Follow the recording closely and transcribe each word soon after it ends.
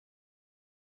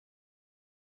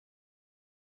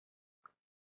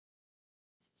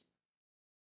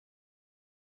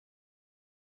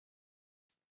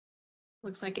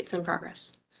Looks like it's in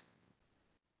progress.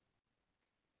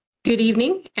 Good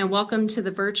evening and welcome to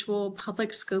the virtual public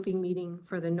scoping meeting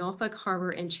for the Norfolk Harbor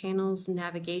and Channels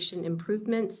Navigation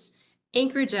Improvements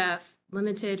Anchorage F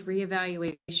Limited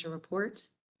Reevaluation Report,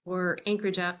 or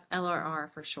Anchorage F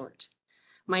LRR for short.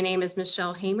 My name is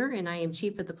Michelle Hamer and I am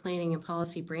Chief of the Planning and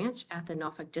Policy Branch at the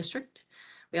Norfolk District.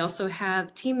 We also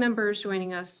have team members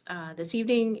joining us this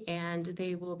evening and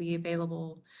they will be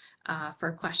available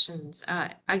for questions.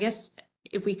 I guess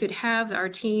if we could have our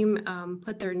team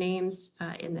put their names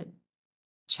in the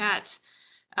chat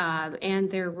and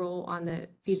their role on the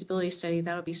feasibility study,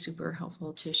 that'll be super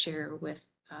helpful to share with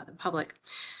the public.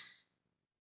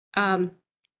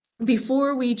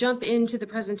 Before we jump into the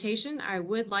presentation, I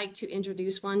would like to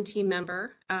introduce one team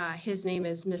member. His name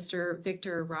is Mr.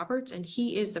 Victor Roberts, and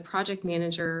he is the project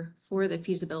manager for the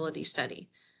feasibility study.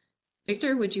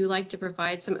 Victor, would you like to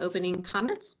provide some opening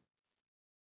comments?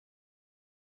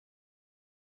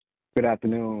 Good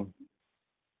afternoon.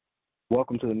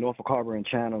 Welcome to the Norfolk Harbor and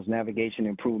Channels Navigation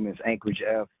Improvements Anchorage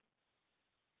F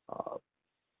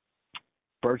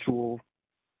virtual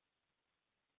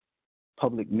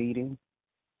public meeting.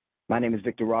 My name is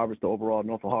Victor Roberts, the overall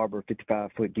Norfolk Harbor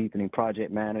 55-foot deepening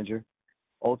project manager.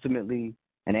 Ultimately,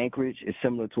 an anchorage is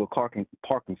similar to a parking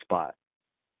spot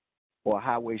or a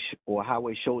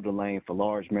highway shoulder lane for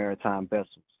large maritime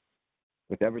vessels.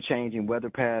 With ever-changing weather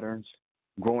patterns,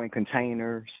 growing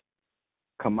containers,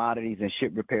 commodities and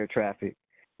ship repair traffic,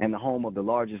 and the home of the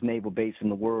largest naval base in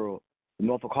the world, the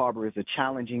Norfolk Harbor is a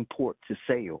challenging port to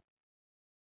sail.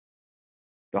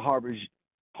 The harbor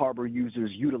users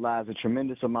utilize a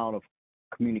tremendous amount of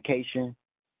communication,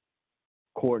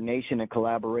 coordination, and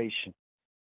cooperation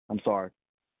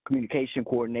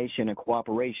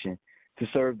to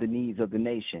serve the needs of the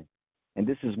nation. And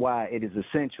this is why it is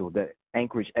essential that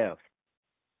Anchorage F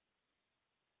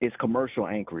is commercial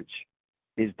anchorage,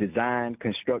 is designed,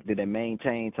 constructed, and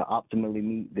maintained to optimally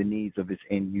meet the needs of its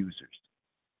end users.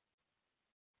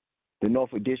 The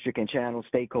Norfolk District and Channel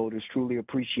stakeholders truly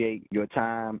appreciate your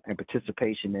time and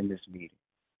participation in this meeting.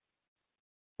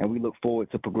 And we look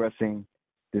forward to progressing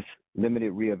this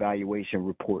limited reevaluation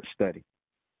report study.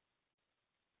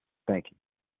 Thank you.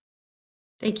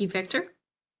 Thank you, Victor.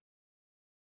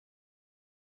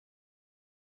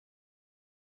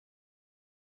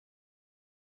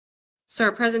 So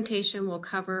our presentation will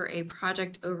cover a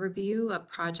project overview, a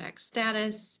project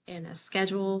status, and a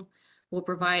schedule. We'll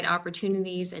provide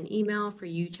opportunities and email for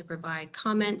you to provide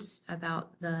comments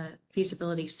about the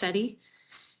feasibility study.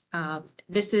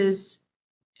 This is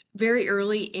very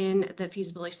early in the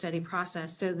feasibility study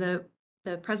process, so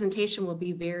the presentation will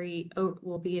be an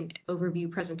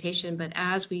overview presentation, but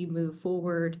as we move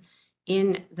forward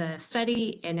in the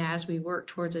study and as we work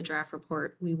towards a draft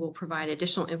report, we will provide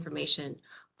additional information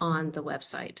on the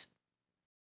website.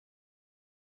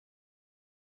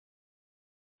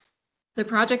 The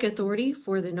project authority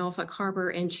for the Norfolk Harbor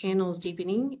and Channels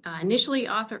deepening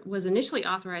was initially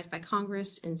authorized by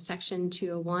Congress in Section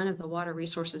 201 of the Water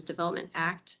Resources Development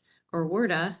Act, or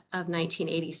WRDA, of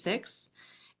 1986.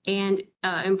 And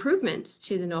improvements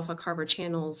to the Norfolk Harbor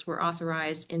channels were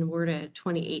authorized in WRDA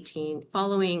 2018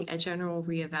 following a general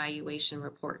reevaluation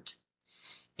report.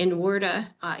 In WRDA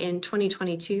in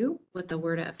 2022, with the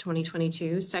WRDA of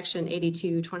 2022, Section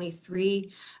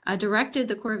 8223 directed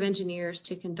the Corps of Engineers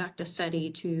to conduct a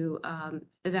study to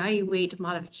evaluate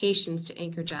modifications to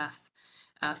Anchorage F,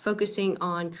 focusing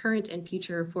on current and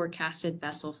future forecasted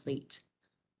vessel fleet.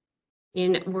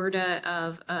 In WRDA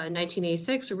of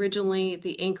 1986, originally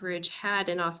the Anchorage had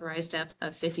an authorized depth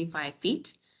of 55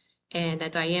 feet and a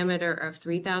diameter of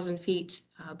 3,000 feet,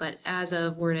 but as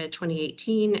of WRDA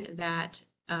 2018, that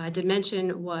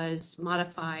dimension was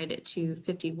modified to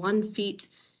 51 feet,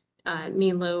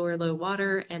 mean low or low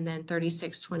water, and then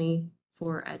 3620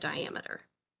 for a diameter.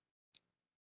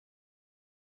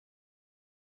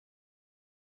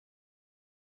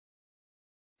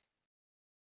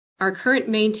 Our current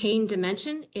maintained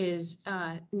dimension is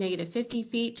negative 50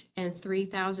 feet and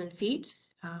 3,000 feet.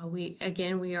 We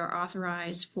are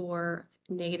authorized for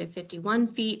negative 51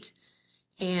 feet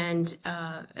and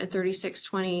a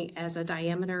 3620 as a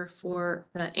diameter for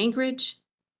the anchorage.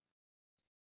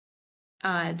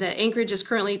 The anchorage is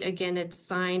currently, again, it's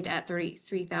designed at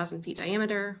 33,000 feet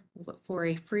diameter for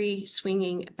a free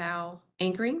swinging bow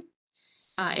anchoring.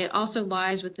 It also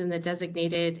lies within the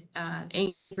designated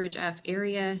Anchorage F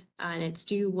area, and it's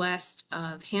due west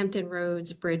of Hampton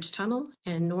Roads Bridge Tunnel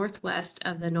and northwest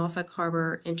of the Norfolk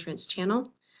Harbor Entrance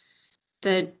Channel.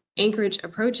 The Anchorage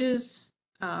approaches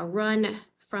run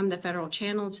from the federal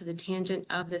channel to the tangent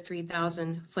of the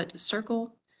 3,000-foot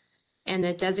circle. And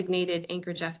the designated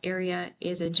Anchorage F area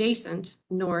is adjacent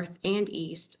north and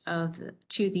east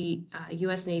to the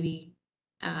U.S. Navy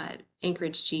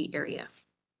Anchorage G area.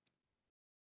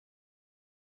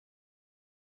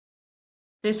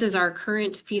 This is our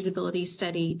current feasibility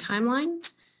study timeline.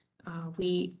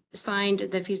 We signed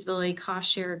the feasibility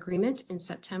cost share agreement in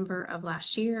September of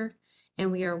last year,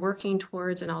 and we are working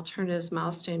towards an alternatives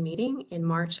milestone meeting in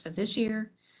March of this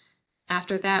year.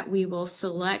 After that, we will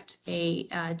select a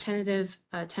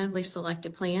tentatively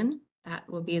selected plan. That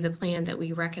will be the plan that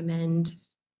we recommend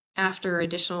after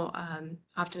additional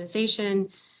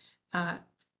optimization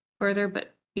further.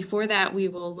 But before that, we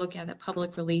will look at the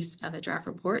public release of a draft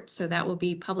report. So that will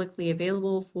be publicly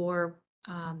available for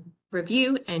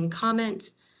review and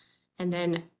comment. And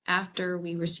then after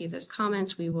we receive those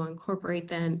comments, we will incorporate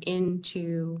them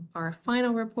into our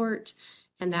final report.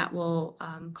 And that will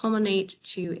culminate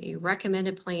to a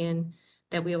recommended plan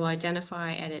that we will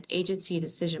identify at an agency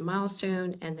decision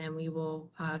milestone, and then we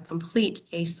will complete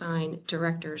a signed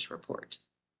director's report.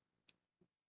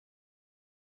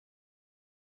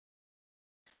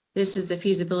 This is the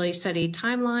feasibility study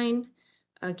timeline.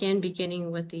 Again, beginning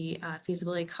with the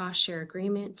feasibility cost share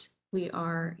agreement. We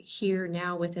are here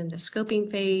now within the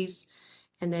scoping phase,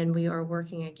 and then we are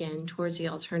working again towards the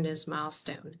alternatives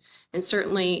milestone. And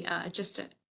certainly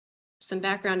some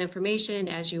background information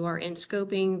as you are in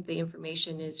scoping, the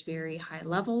information is very high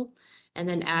level. And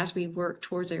then as we work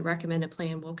towards a recommended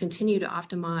plan, we'll continue to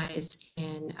optimize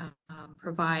and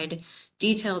provide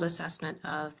detailed assessment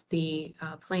of the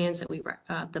plan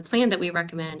that we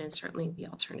recommend, and certainly the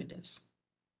alternatives.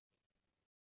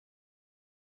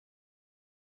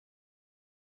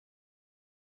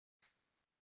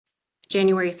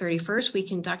 January 31st, we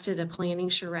conducted a planning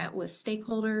charrette with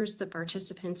stakeholders. The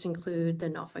participants include the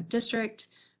Norfolk District,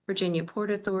 Virginia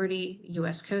Port Authority,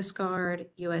 U.S. Coast Guard,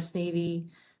 U.S. Navy,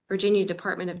 Virginia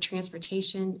Department of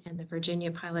Transportation, and the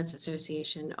Virginia Pilots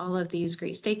Association. All of these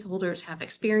great stakeholders have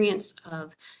experience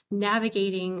of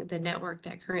navigating the network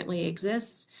that currently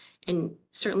exists and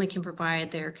certainly can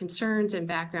provide their concerns and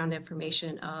background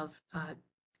information of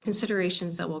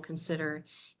considerations that we'll consider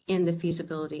in the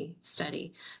feasibility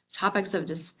study. Topics of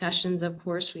discussions, of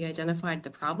course, we identified the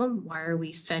problem. Why are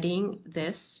we studying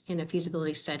this in a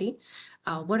feasibility study?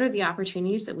 What are the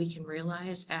opportunities that we can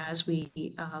realize as we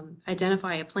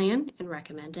identify a plan and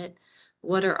recommend it?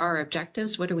 What are our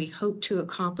objectives? What do we hope to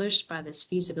accomplish by this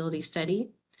feasibility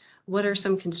study? What are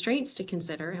some constraints to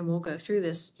consider? And we'll go through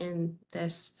this in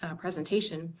this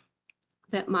presentation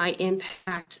that might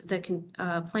impact the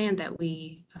plan that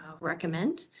we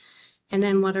recommend. And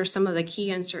then what are some of the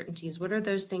key uncertainties? What are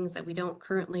those things that we don't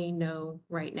currently know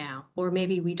right now? Or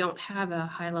maybe we don't have a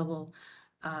high level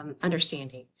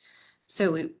understanding.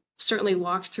 So we certainly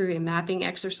walked through a mapping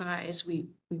exercise. We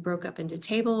broke up into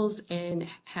tables and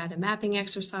had a mapping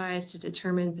exercise to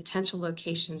determine potential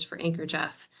locations for Anchorage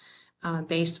F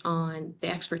based on the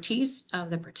expertise of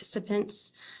the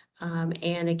participants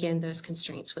and again, those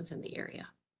constraints within the area.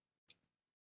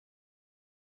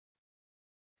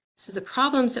 So the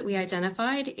problems that we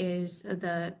identified is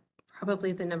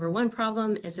probably the number one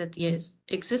problem is that the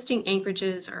existing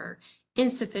anchorages are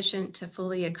insufficient to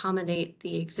fully accommodate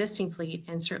the existing fleet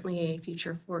and certainly a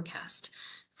future forecast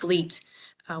fleet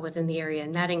within the area.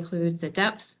 And that includes the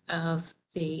depth of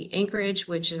the anchorage,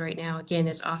 which right now, again,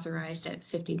 is authorized at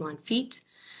 51 feet.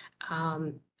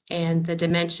 And the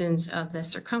dimensions of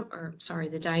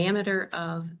the diameter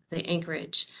of the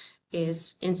anchorage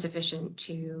is insufficient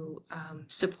to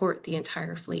support the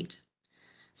entire fleet.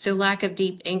 So lack of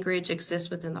deep anchorage exists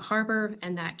within the harbor,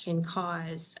 and that can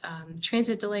cause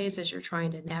transit delays as you're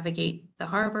trying to navigate the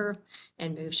harbor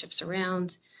and move ships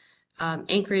around.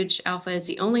 Anchorage Alpha is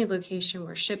the only location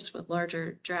where ships with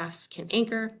larger drafts can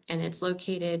anchor, and it's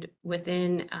located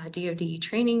within DoD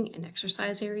training and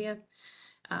exercise area,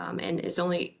 and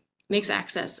makes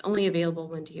access only available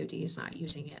when DoD is not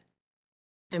using it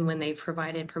and when they've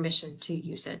provided permission to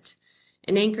use it.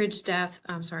 An anchorage depth,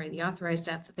 the authorized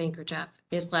depth of Anchorage F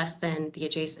is less than the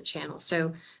adjacent channel.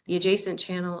 So the adjacent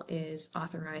channel is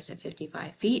authorized at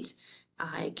 55 feet.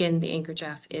 Again, the Anchorage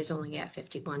F is only at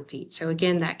 51 feet. So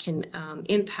again, that can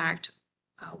impact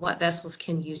what vessels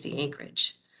can use the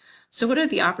anchorage. So what are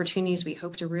the opportunities we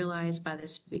hope to realize by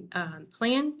this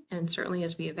plan, and certainly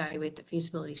as we evaluate the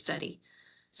feasibility study?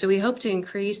 So we hope to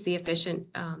increase the efficient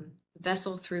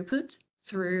vessel throughput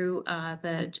through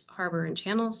the harbor and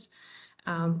channels,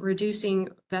 reducing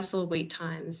vessel wait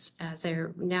times as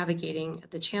they're navigating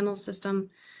the channel system.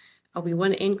 We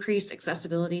want to increase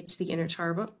accessibility to the inner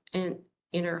harbor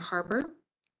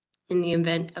in the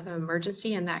event of an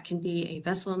emergency, and that can be a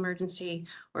vessel emergency,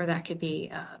 or that could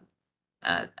be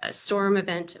a storm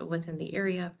event within the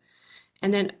area.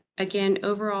 And then again,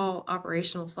 overall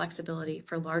operational flexibility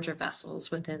for larger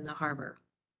vessels within the harbor.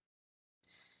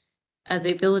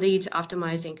 The ability to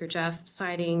optimize Anchorage F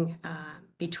siding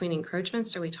between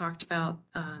encroachments. So we talked about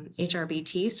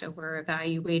HRBT. So we're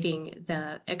evaluating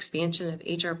the expansion of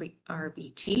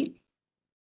HRBT.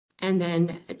 And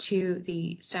then to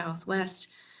the southwest,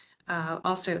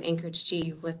 also Anchorage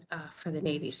G with for the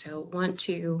Navy. So want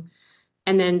to,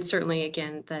 and then certainly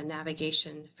again, the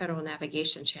navigation, federal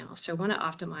navigation channel. So want to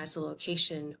optimize the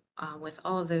location with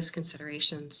all of those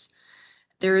considerations.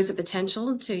 There is a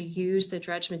potential to use the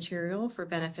dredge material for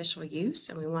beneficial use,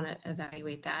 and we want to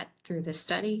evaluate that through this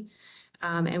study.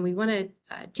 And we want to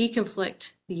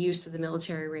deconflict the use of the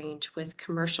military range with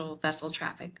commercial vessel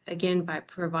traffic, again, by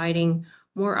providing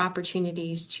more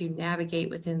opportunities to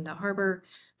navigate within the harbor.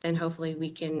 Then hopefully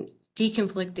we can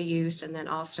deconflict the use and then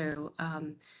also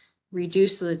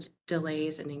reduce the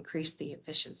delays and increase the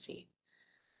efficiency.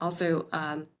 Also,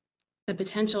 the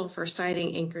potential for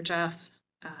siting Anchorage F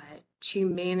to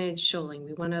manage shoaling.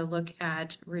 We want to look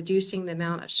at reducing the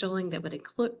amount of shoaling that would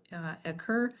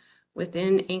occur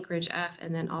within Anchorage F,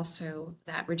 and then also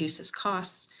that reduces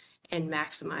costs and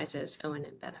maximizes O&M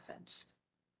benefits.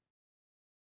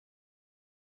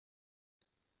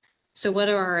 So what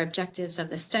are our objectives of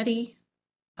the study?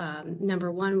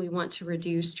 Number one, we want to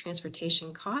reduce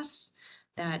transportation costs.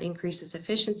 That increases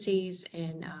efficiencies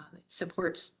and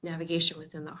supports navigation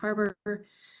within the harbor.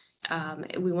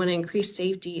 We want to increase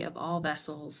safety of all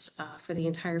vessels for the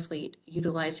entire fleet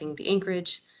utilizing the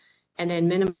Anchorage, and then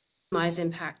minimize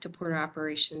impact to port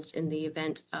operations in the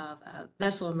event of a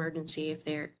vessel emergency if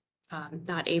they're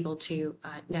not able to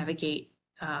navigate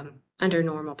under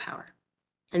normal power.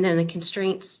 And then the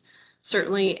constraints,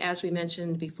 certainly, as we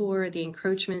mentioned before, the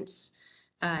encroachments,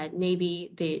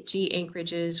 Navy, the G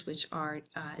anchorages, which are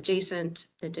adjacent,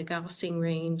 the degaussing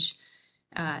range,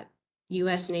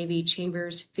 U.S. Navy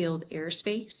Chambers Field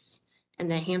Airspace,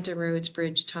 and the Hampton Roads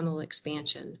Bridge Tunnel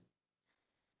expansion.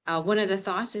 One of the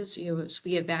thoughts is, as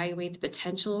we evaluate the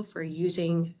potential for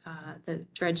using the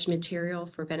dredged material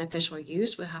for beneficial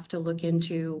use, we'll have to look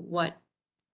into what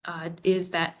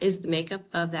is the makeup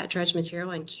of that dredged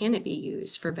material, and can it be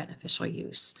used for beneficial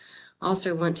use?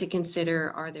 Also want to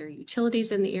consider, are there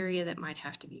utilities in the area that might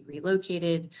have to be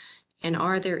relocated? And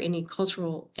are there any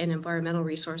cultural and environmental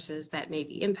resources that may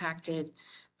be impacted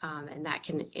and that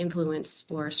can influence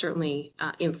or certainly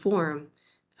inform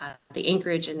the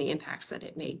anchorage and the impacts that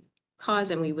it may cause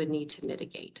and we would need to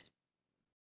mitigate?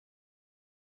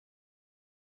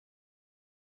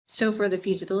 So for the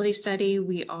feasibility study,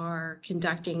 we are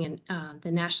conducting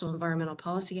the National Environmental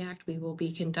Policy Act. We will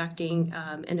be conducting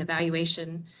an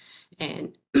evaluation,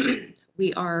 and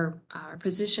our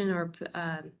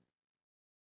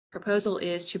proposal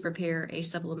is to prepare a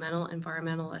supplemental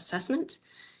environmental assessment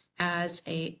as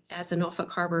the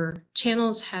Norfolk Harbor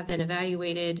channels have been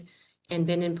evaluated and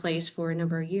been in place for a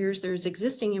number of years. There's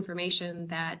existing information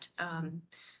that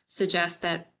suggests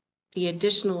that the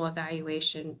additional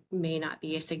evaluation may not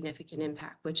be a significant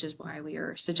impact, which is why we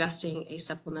are suggesting a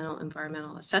supplemental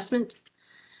environmental assessment.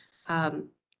 Again,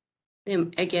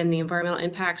 the environmental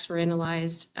impacts were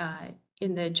analyzed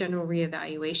in the general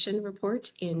reevaluation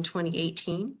report in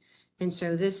 2018. And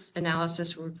so this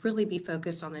analysis would really be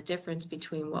focused on the difference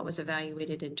between what was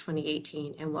evaluated in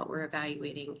 2018 and what we're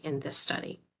evaluating in this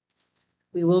study.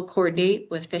 We will coordinate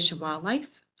with Fish and Wildlife,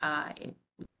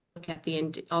 look at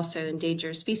the also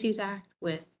Endangered Species Act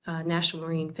with National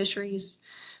Marine Fisheries,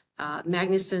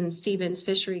 Magnuson-Stevens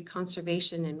Fishery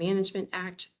Conservation and Management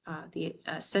Act, the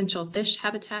Essential Fish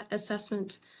Habitat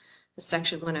Assessment, the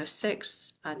Section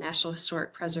 106, National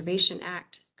Historic Preservation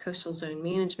Act, Coastal Zone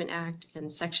Management Act,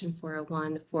 and Section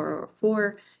 401,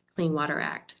 404, Clean Water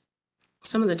Act.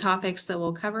 Some of the topics that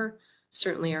we'll cover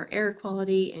certainly are air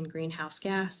quality and greenhouse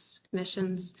gas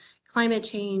emissions, climate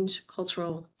change,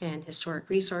 cultural and historic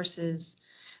resources,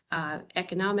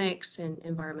 economics and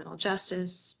environmental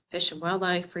justice, fish and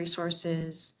wildlife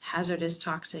resources, hazardous,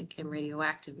 toxic, and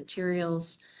radioactive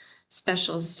materials,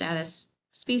 special status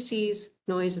species,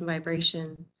 noise and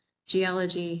vibration,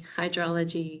 geology,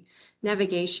 hydrology,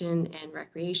 navigation and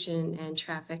recreation, and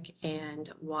traffic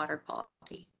and water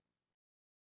quality.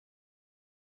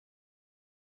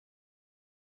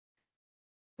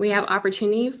 We have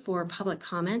opportunity for public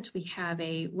comment. We have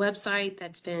a website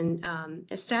that's been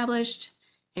established,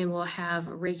 and we'll have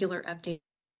regular updates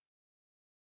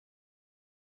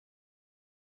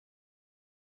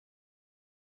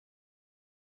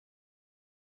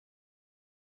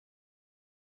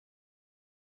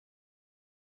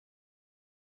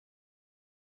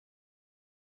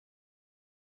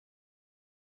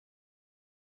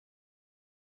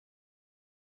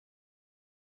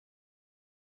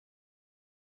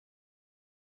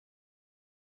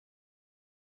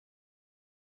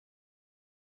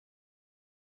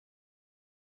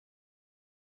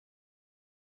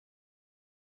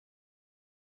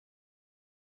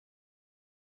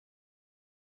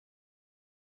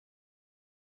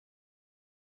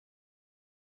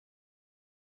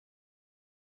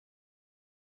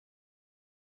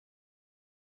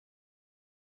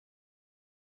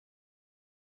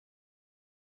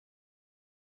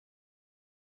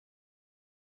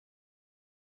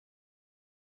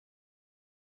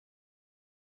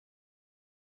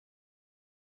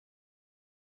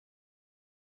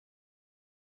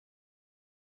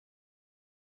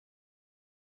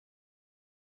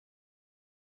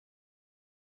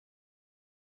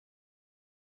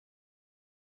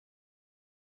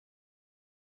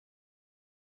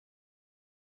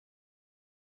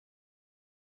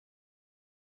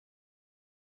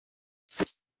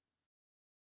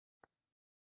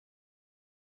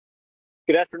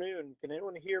Good afternoon. Can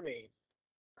anyone hear me?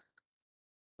 I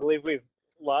believe we've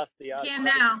lost the audio. Can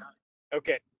now.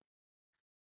 Okay.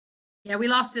 Yeah, we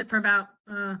lost it for about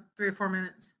 3 or 4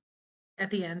 minutes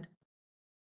at the end.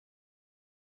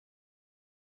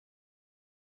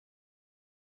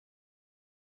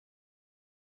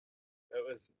 It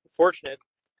was fortunate,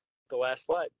 the last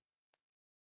slide.